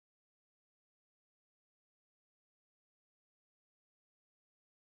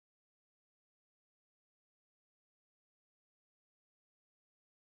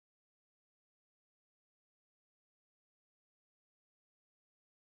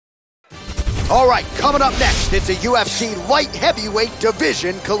All right, coming up next, it's a UFC light heavyweight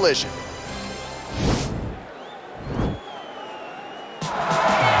division collision.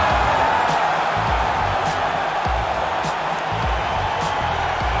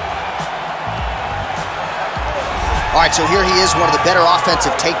 All right, so here he is, one of the better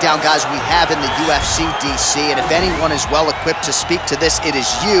offensive takedown guys we have in the UFC, DC. And if anyone is well-equipped to speak to this, it is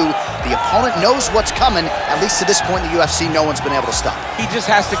you. The opponent knows what's coming. At least to this point in the UFC, no one's been able to stop. He just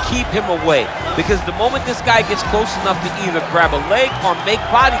has to keep him away. Because the moment this guy gets close enough to either grab a leg or make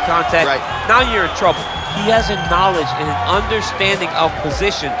body contact, now you're in trouble. He has a knowledge and an understanding of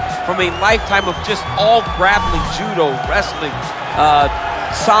position from a lifetime of just all grappling, judo, wrestling,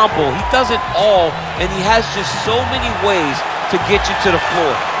 sambo. He does it all, and he has just so many ways to get you to the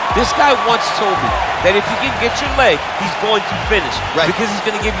floor. This guy once told me that if you can get your leg, he's going to finish. Because he's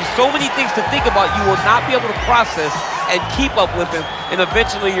going to give you so many things to think about, you will not be able to process and keep up with him, and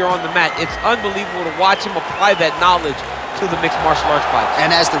eventually you're on the mat. It's unbelievable to watch him apply that knowledge to the mixed martial arts fight.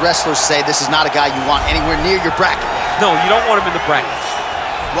 And as the wrestlers say, this is not a guy you want anywhere near your bracket. No, you don't want him in the bracket.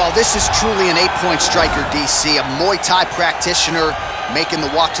 Well, this is truly an 8-point striker, DC, a Muay Thai practitioner, making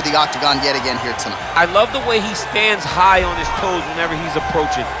the walk to the octagon yet again here tonight. I love the way he stands high on his toes whenever he's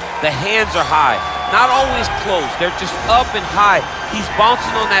approaching. The hands are high, not always closed. They're just up and high. He's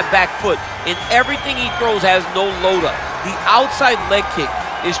bouncing on that back foot, and everything he throws has no load up. The outside leg kick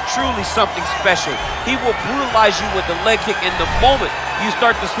is truly something special. He will brutalize you with the leg kick, and the moment you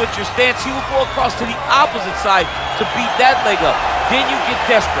start to switch your stance, he will go across to the opposite side to beat that leg up. Then you get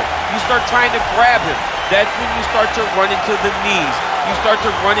desperate. You start trying to grab him. That's when you start to run into the knees. You start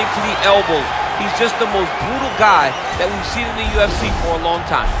to run into the elbows. He's just the most brutal guy that we've seen in the UFC for a long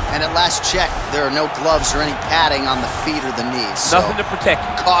time. And at last check, there are no gloves or any padding on the feet or the knees. Nothing to protect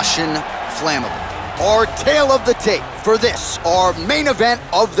you. Caution, flammable. Our tale of the tape for this, our main event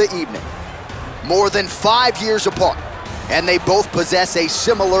of the evening. More than 5 years apart, and they both possess a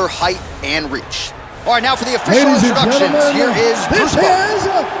similar height and reach. All right, now for the official introductions, here is Bruce. This is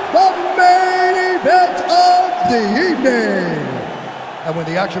the main event of the evening. And when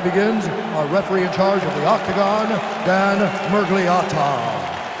the action begins, our referee in charge of the octagon, Dan Mergliotta.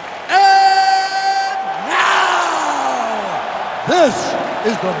 And now, this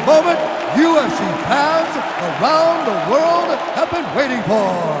is the moment UFC fans around the world have been waiting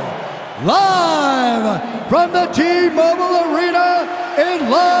for. Live from the T-Mobile Arena in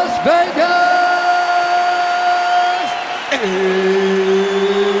Las Vegas. It's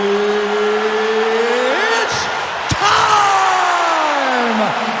time!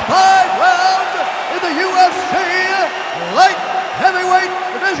 5 rounds in the UFC light heavyweight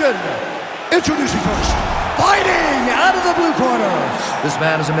division. Introducing first, fighting out of the blue corner. This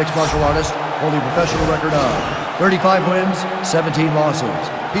man is a mixed martial artist, holding a professional record of 35 wins, 17 losses.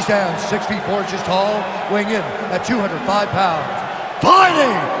 He stands 6 feet 4 inches tall, weighing in at 205 pounds.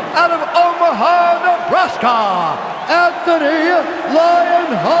 Fighting out of Omaha, Nebraska, Anthony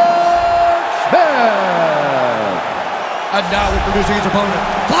Lionheart Smith. And now introducing his opponent,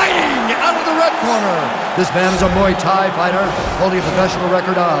 fighting out of the red corner. This man is a Muay Thai fighter, holding a professional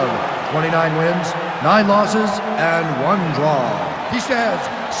record of 29 wins, 9 losses, and 1 draw. He stands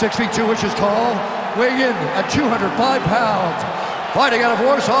 6 feet 2 inches tall, weighing in at 205 pounds. Fighting out of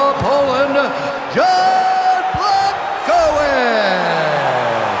Warsaw, Poland, John Błachowicz.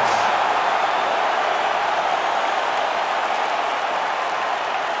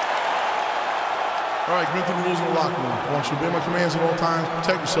 All right, commit to the rules in the locker room. I want you to obey my commands at all times,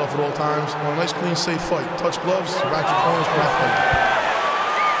 protect yourself at all times. I want a nice, clean, safe fight. Touch gloves, back your corners, craft fight.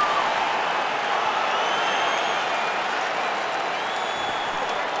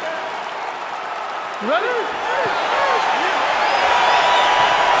 Ready?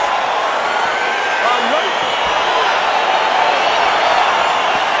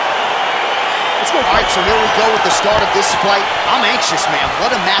 All right, so here we go with the start of this fight. I'm anxious, man.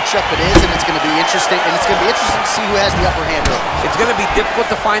 What a matchup it is, and it's going to be interesting. And it's going to be interesting to see who has the upper hand early. It's going to be difficult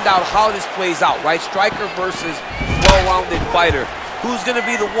to find out how this plays out, right? Striker versus well-rounded fighter. Who's going to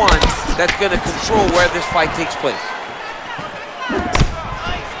be the one that's going to control where this fight takes place?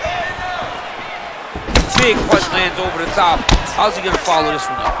 Big punch lands over the top. How's he going to follow this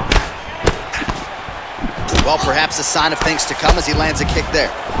one up? Well, perhaps a sign of things to come as he lands a kick there.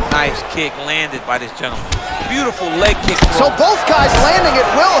 Nice kick landed by this gentleman. Beautiful leg kick throw. So both guys landing at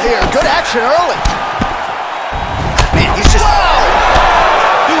will here. Good action early. Man, he's just... Wow!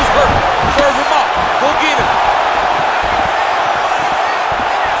 Dude's hurt. Serve him up. Go get him.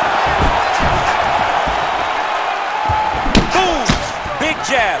 Boom! Big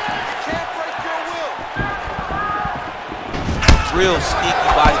jab. Can't break your will. Real sneaky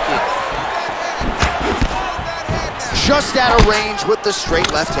body kick. just out of range with the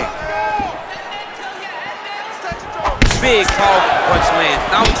straight left hand. Big powerful punch lands.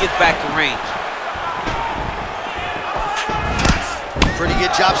 Now he gets back to range. Pretty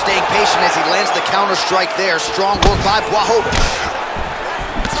good job staying patient as he lands the counter strike there. Strong work by Błachowicz.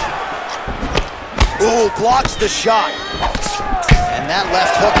 Ooh, blocks the shot. And that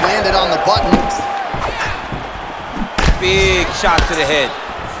left hook landed on the button. Big shot to the head.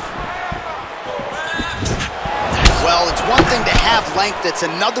 Well, it's one thing to have length, it's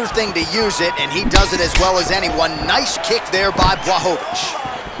another thing to use it, and he does it as well as anyone. Nice kick there by Błachowicz.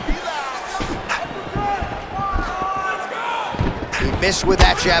 He missed with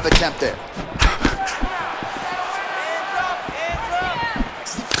that jab attempt there.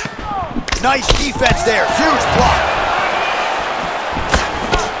 Nice defense there, huge block.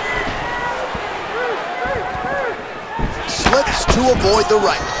 Slips to avoid the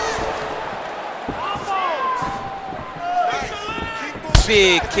right.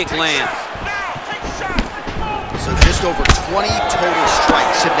 Big kick lands. So just over 20 total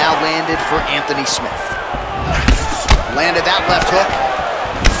strikes have now landed for Anthony Smith. Landed that left hook.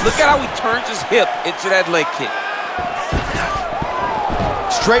 Look at how he turns his hip into that leg kick.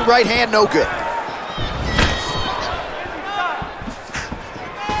 Straight right hand, no good.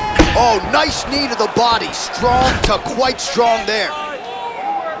 Oh, nice knee to the body. Strong to quite strong there.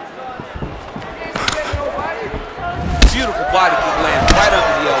 Beautiful body kick lands right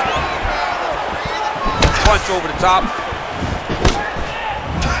under the elbow. Punch over the top.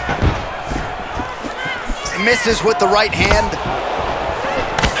 Misses with the right hand.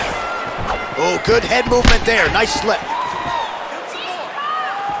 Oh, good head movement there. Nice slip.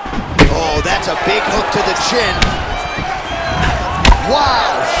 Oh, that's a big hook to the chin.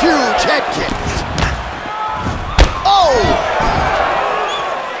 Wow, huge head kick. Oh!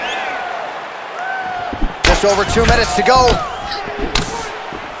 Just over 2 minutes to go.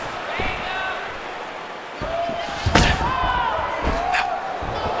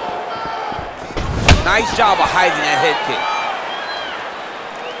 Nice job of hiding that head kick.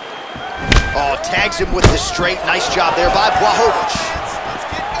 Oh, tags him with the straight. Nice job there by Błachowicz.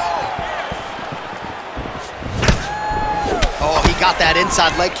 Oh, he got that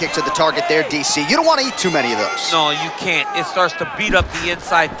inside leg kick to the target there, DC. You don't want to eat too many of those. No, you can't. It starts to beat up the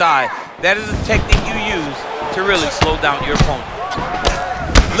inside thigh. That is a technique you use to really slow down your opponent.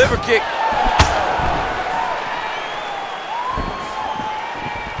 Liver kick.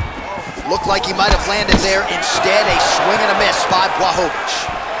 Looked like he might have landed there. Instead, a swing and a miss by Błachowicz.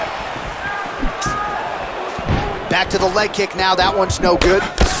 Back to the leg kick now. That one's no good.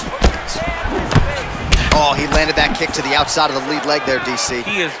 Oh, he landed that kick to the outside of the lead leg there, DC.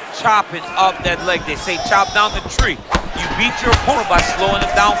 He is chopping up that leg. They say chop down the tree. You beat your opponent by slowing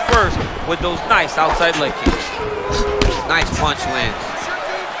him down first with those nice outside leg kicks. Nice punch lands.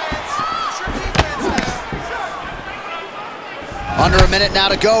 Under a minute now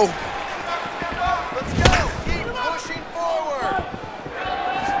to go. Let's go. Keep pushing forward.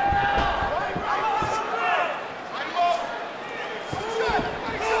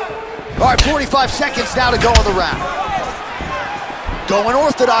 All right, 45 seconds now to go in the round. Going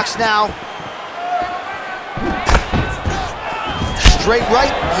orthodox now. Straight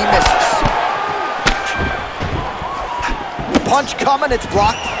right, he misses. Punch coming, it's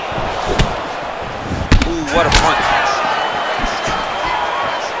blocked. Ooh, what a punch.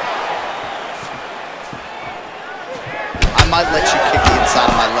 I might let you kick the inside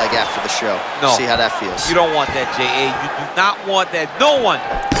of my leg after the show. No. See how that feels. You don't want that, J.A. You do not want that. No one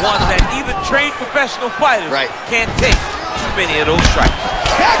wants that. Even trained professional fighters can't take too many of those strikes.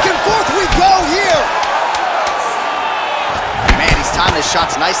 Back and forth we go here. Man, he's timing his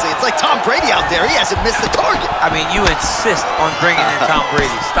shots nicely. It's like Tom Brady out there. He hasn't missed the target. I mean, you insist on bringing in Tom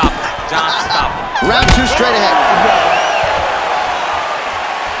Brady. Stop it. John, stop it. Round two straight ahead.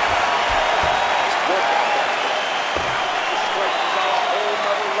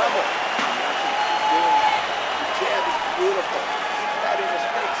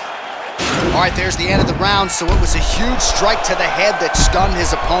 All right, there's the end of the round, so it was a huge strike to the head that stunned his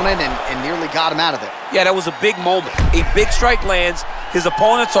opponent and nearly got him out of there. Yeah, that was a big moment. A big strike lands, his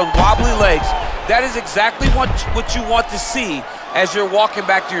opponent's on wobbly legs. That is exactly what you want to see as you're walking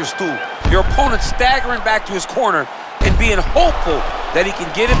back to your stool. Your opponent staggering back to his corner and being hopeful that he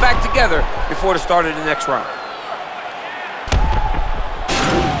can get it back together before the start of the next round.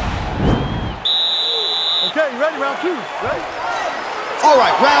 Okay, you ready? Round two, ready? All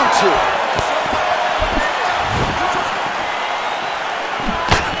right, round two.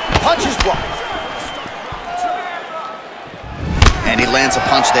 Punches blocked. And he lands a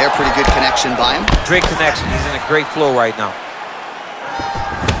punch there. Pretty good connection by him. Great connection. He's in a great flow right now.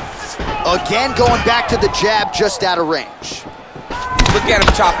 Again, going back to the jab, just out of range. Look at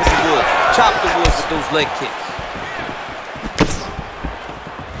him chopping the wood. Chop the wood with those leg kicks.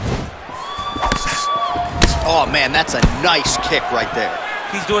 Oh, man, that's a nice kick right there.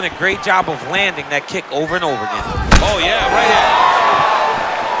 He's doing a great job of landing that kick over and over again. Oh, yeah, right here.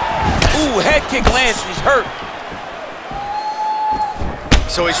 Ooh, head kick lands. He's hurt.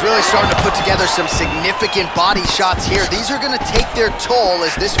 So he's really starting to put together some significant body shots here. These are going to take their toll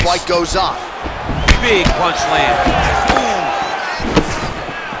as this fight goes on. Big punch land. Ooh.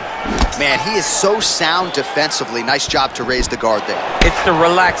 Man, he is so sound defensively. Nice job to raise the guard there. It's the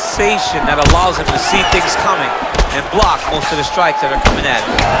relaxation that allows him to see things coming and block most of the strikes that are coming at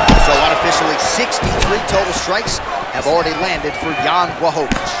him. So unofficially, 63 total strikes have already landed for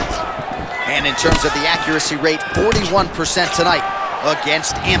Błachowicz. And in terms of the accuracy rate, 41% tonight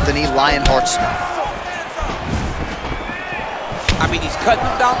against Anthony Lionheart Smith. I mean, he's cutting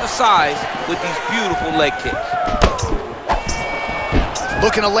him down the size with these beautiful leg kicks.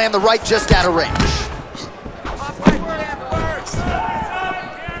 Looking to land the right just out of range.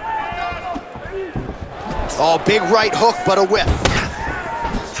 Oh, big right hook, but a whip.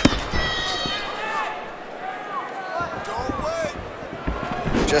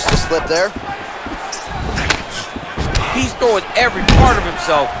 Just a slip there. He's throwing every part of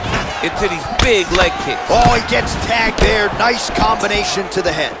himself into these big leg kicks. Oh, he gets tagged there. Nice combination to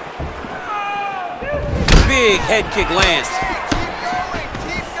the head. Big head kick lands.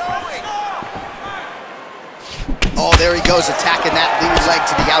 Oh, there he goes, attacking that lead leg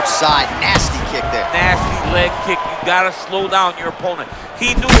to the outside. Nasty kick there. Nasty leg kick. You gotta slow down your opponent.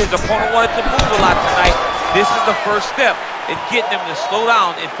 He knew his opponent wanted to move a lot tonight. This is the first step in getting him to slow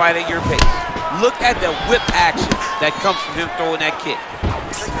down and fight at your pace. Look at the whip action that comes from him throwing that kick.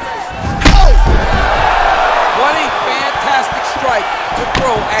 Oh! What a fantastic strike to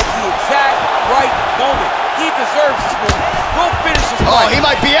throw at the exact right moment. He deserves this moment. Go finish his fight. Oh, he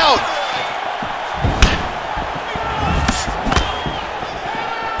might be out.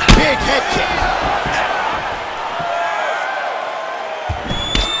 Big head kick.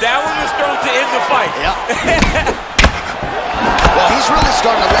 That one was thrown to end the fight. Yeah. Well, he's really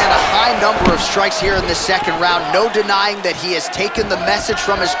starting to land a high number of strikes here in the second round. No denying that he has taken the message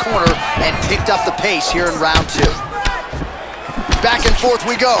from his corner and picked up the pace here in round two. Back and forth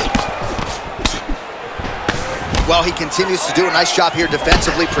we go. Well, he continues to do a nice job here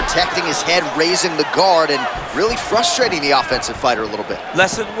defensively, protecting his head, raising the guard, and really frustrating the offensive fighter a little bit.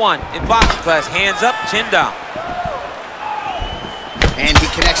 Lesson one in boxing class, hands up, chin down. And he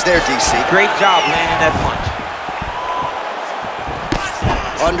connects there, DC. Great job landing that punch.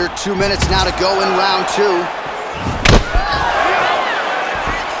 Under 2 minutes now to go in round two.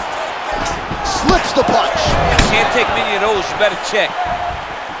 Slips the punch. Can't take many of those, you better check.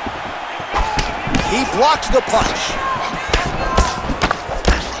 He blocks the punch.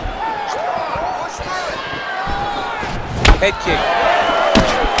 Head kick.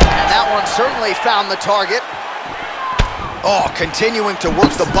 And that one certainly found the target. Oh, continuing to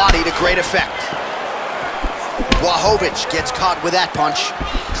work the body to great effect. Błachowicz gets caught with that punch.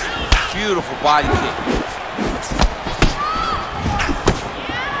 Beautiful body kick.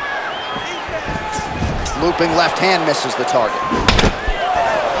 Looping left hand misses the target.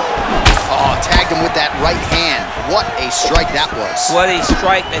 Oh, tagged him with that right hand. What a strike that was. What a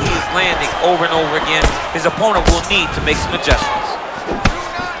strike that he is landing over and over again. His opponent will need to make some adjustments.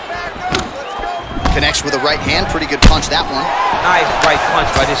 Connects with a right hand. Pretty good punch, that one. Nice right punch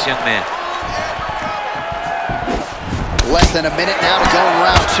by this young man. Less than a minute now to go in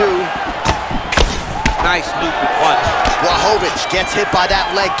round two. Nice looping punch. Błachowicz gets hit by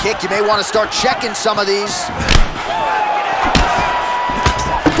that leg kick. You may want to start checking some of these.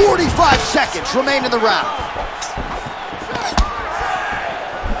 45 seconds remain in the round.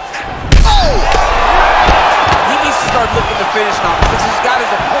 Oh! He needs to start looking to finish now because he's got his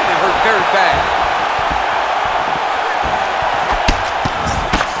opponent hurt very bad.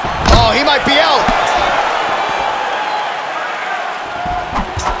 Oh, he might be out.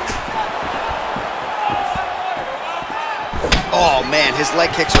 Oh, man, his leg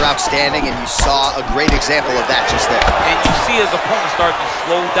kicks are outstanding, and you saw a great example of that just there. And you see his opponent starting to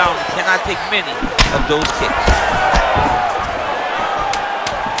slow down. He cannot take many of those kicks.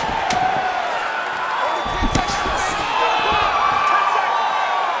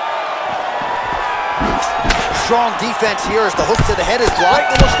 Strong defense here as the hook to the head is blocked.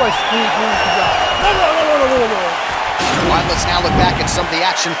 All right, let's now look back at some of the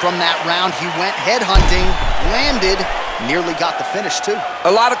action from that round. He went head hunting, landed, Nearly got the finish, too.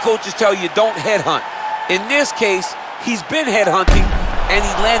 A lot of coaches tell you don't headhunt. In this case, he's been headhunting, and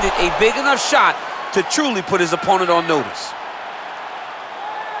he landed a big enough shot to truly put his opponent on notice.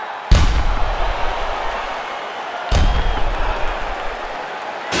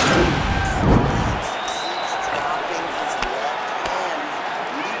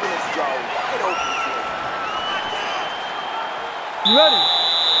 You ready?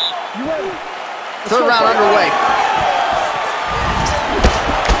 You ready? Third round underway.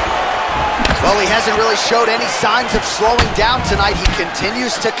 Well, he hasn't really showed any signs of slowing down tonight. He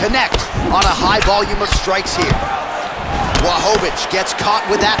continues to connect on a high volume of strikes here. Błachowicz gets caught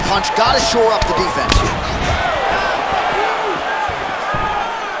with that punch. Got to shore up the defense here.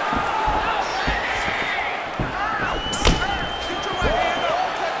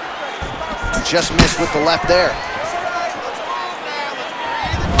 Just missed with the left there.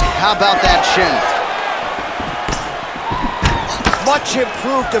 How about that shin? Much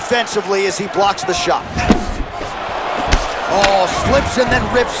improved defensively as he blocks the shot. Oh, slips and then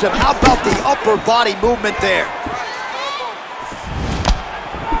rips him. How about the upper body movement there?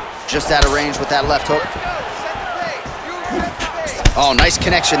 Just out of range with that left hook. Oh, nice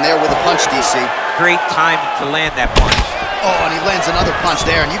connection there with a punch, DC. Great timing to land that punch. Oh, and he lands another punch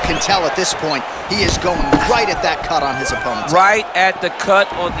there, and you can tell at this point, he is going right at that cut on his opponent. Right at the cut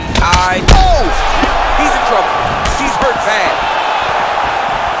on the eye. Oh! He's in trouble. He's hurt bad.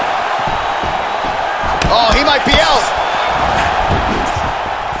 Oh, he might be out.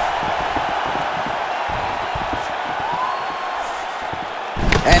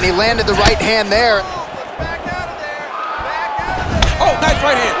 And he landed the right hand there. Back out of there. Back out of there. Oh, nice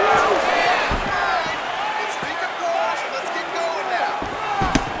right hand.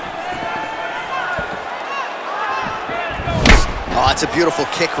 Oh, that's a beautiful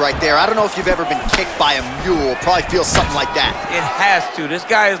kick right there. I don't know if you've ever been kicked by a mule. Probably feels something like that. It has to. This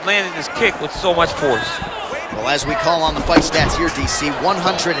guy is landing this kick with so much force. Well, as we call on the fight stats here, DC,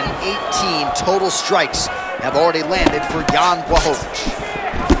 118 total strikes have already landed for Jan Błachowicz.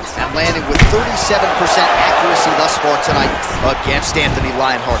 And landing with 37% accuracy thus far tonight against Anthony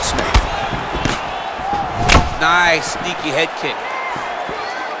Lionheart Smith. Nice, sneaky head kick.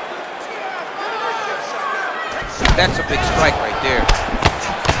 That's a big strike right there.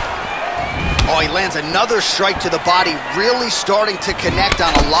 Oh, he lands another strike to the body, really starting to connect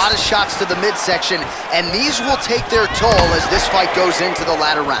on a lot of shots to the midsection, and these will take their toll as this fight goes into the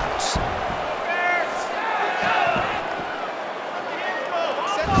latter rounds.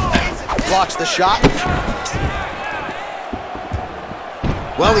 Blocks the shot.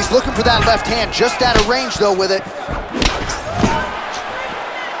 Well, he's looking for that left hand, just out of range though with it.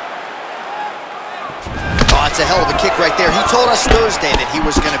 That's a hell of a kick right there. He told us Thursday that he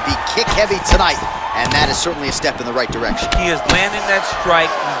was going to be kick-heavy tonight, and that is certainly a step in the right direction. He is landing that strike.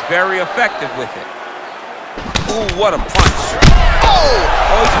 He's very effective with it. Ooh, what a punch. Oh!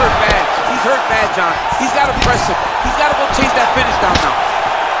 Oh, he's hurt bad. He's hurt bad, John. He's got to press him. He's got to go chase that finish down now.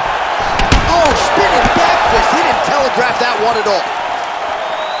 Oh, spinning back fist. He didn't telegraph that one at all.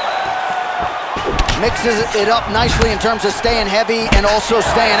 Mixes it up nicely in terms of staying heavy and also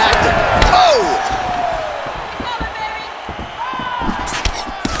staying active. Oh!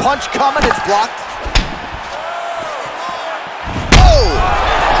 Punch coming, it's blocked. Oh!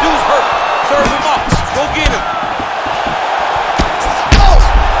 Dude's hurt. Serve him up. Go get him. Oh!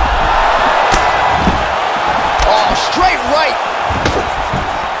 Oh, straight right.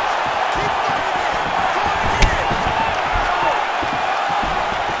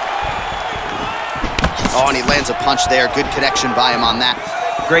 Oh, and he lands a punch there. Good connection by him on that.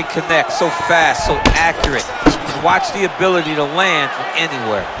 Great connect. So fast, so accurate. Watch the ability to land from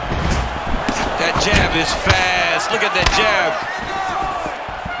anywhere. That jab is fast. Look at that jab.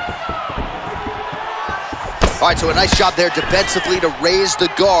 All right, so a nice job there defensively to raise the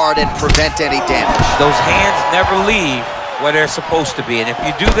guard and prevent any damage. Those hands never leave where they're supposed to be. And if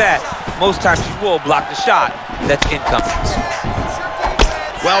you do that, most times you will block the shot that's incoming.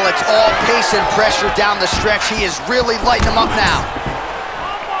 Well, it's all pace and pressure down the stretch. He is really lighting them up now.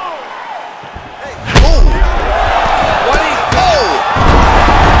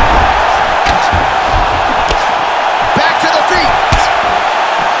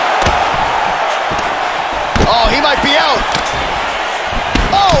 Be out.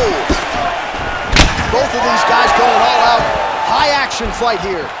 Oh! Both of these guys going all out. High action fight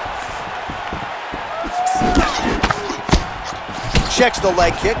here. Checks the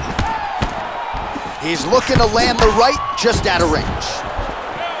leg kick. He's looking to land the right, just out of range.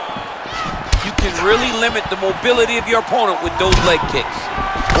 You can really limit the mobility of your opponent with those leg kicks.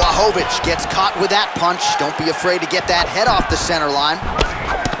 Błachowicz gets caught with that punch. Don't be afraid to get that head off the center line.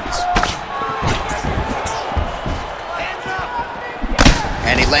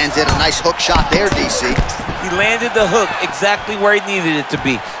 And he landed a nice hook shot there, DC. He landed the hook exactly where he needed it to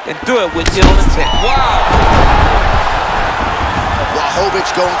be, and threw it with ill intent. Wow!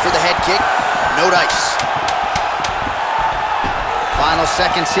 Błachowicz going for the head kick. No dice. Final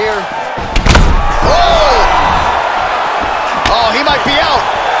seconds here. Oh! Oh, he might be out.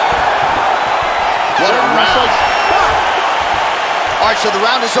 What a round. All right, so the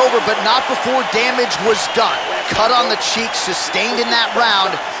round is over, but not before damage was done. Cut on the cheek, sustained in that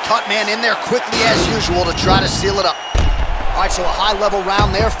round. Cut man in there quickly as usual to try to seal it up. All right, so a high-level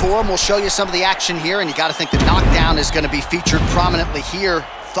round there for him. We'll show you some of the action here, and you got to think the knockdown is going to be featured prominently here.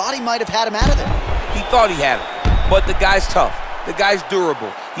 Thought he might have had him out of there. He thought he had him, but the guy's tough. The guy's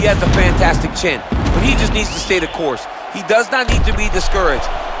durable. He has a fantastic chin, but he just needs to stay the course. He does not need to be discouraged.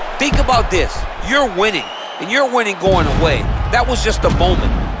 Think about this. You're winning, and you're winning going away. That was just a moment.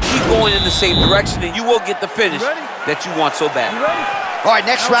 Keep going in the same direction, and you will get the finish that you want so bad. All right,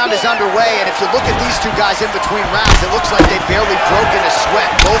 next round is underway, and if you look at these two guys in between rounds, it looks like they barely broke in a sweat.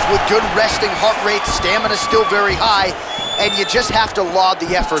 Both with good resting heart rates, stamina still very high, and you just have to laud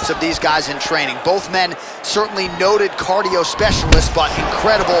the efforts of these guys in training. Both men certainly noted cardio specialists, but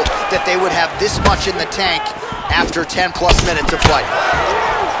incredible that they would have this much in the tank after 10-plus minutes of fight.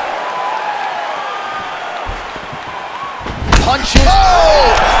 Punches. Oh!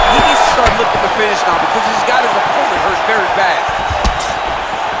 He needs to start looking to finish now because he's got his opponent hurt very bad.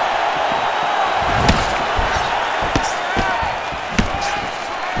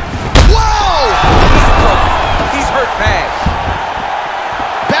 He's hurt bad.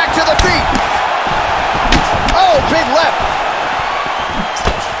 Back to the feet. Oh, big left.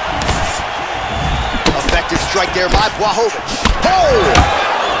 Effective strike there by Błachowicz. Oh!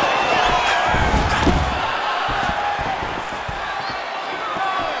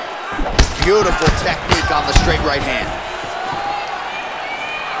 Beautiful technique on the straight right hand.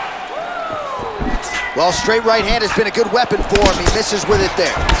 Well, straight right hand has been a good weapon for him. He misses with it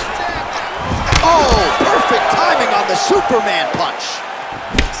there. Oh, perfect timing on the Superman punch.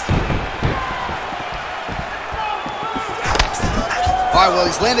 All right, well,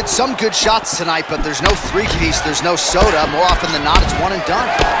 he's landed some good shots tonight, but there's no three-piece, there's no soda. More often than not, it's one and done.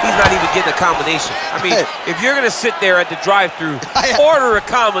 He's not even getting a combination. I mean, if you're going to sit there at the drive-thru, order a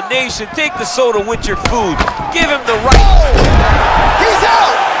combination, take the soda with your food, give him the right. Oh, he's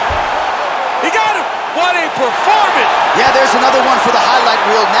out! He got him! What a performance! Yeah, there's another one for the highlight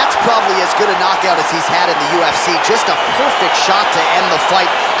reel, and that's probably as good a knockout as he's had in the UFC. Just a perfect shot to end the fight.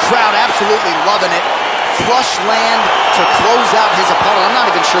 Crowd absolutely loving it. Flush land to close out his opponent. I'm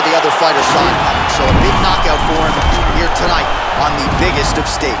not even sure the other fighter saw it coming. So a big knockout for him here tonight on the biggest of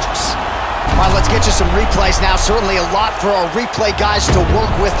stages. All right, let's get you some replays now. Certainly a lot for our replay guys to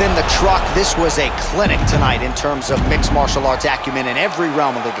work with in the truck. This was a clinic tonight in terms of mixed martial arts acumen in every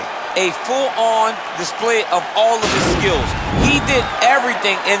realm of the game. A full-on display of all of his skills. He did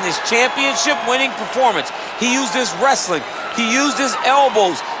everything in this championship-winning performance. He used his wrestling. He used his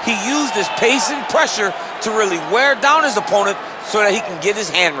elbows. He used his pace and pressure to really wear down his opponent so that he can get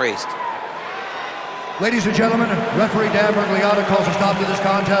his hand raised. Ladies and gentlemen, referee Dan Merced calls a stop to this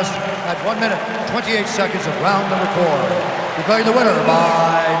contest at 1 minute, 28 seconds of round number 4. Declaring the winner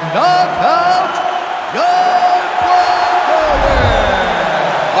by knockout,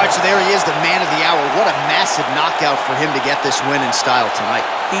 All right, so there he is, the man of the hour. What a massive knockout for him to get this win in style tonight.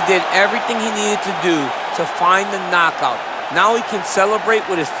 He did everything he needed to do to find the knockout. Now he can celebrate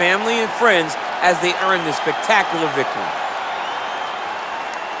with his family and friends as they earn this spectacular victory.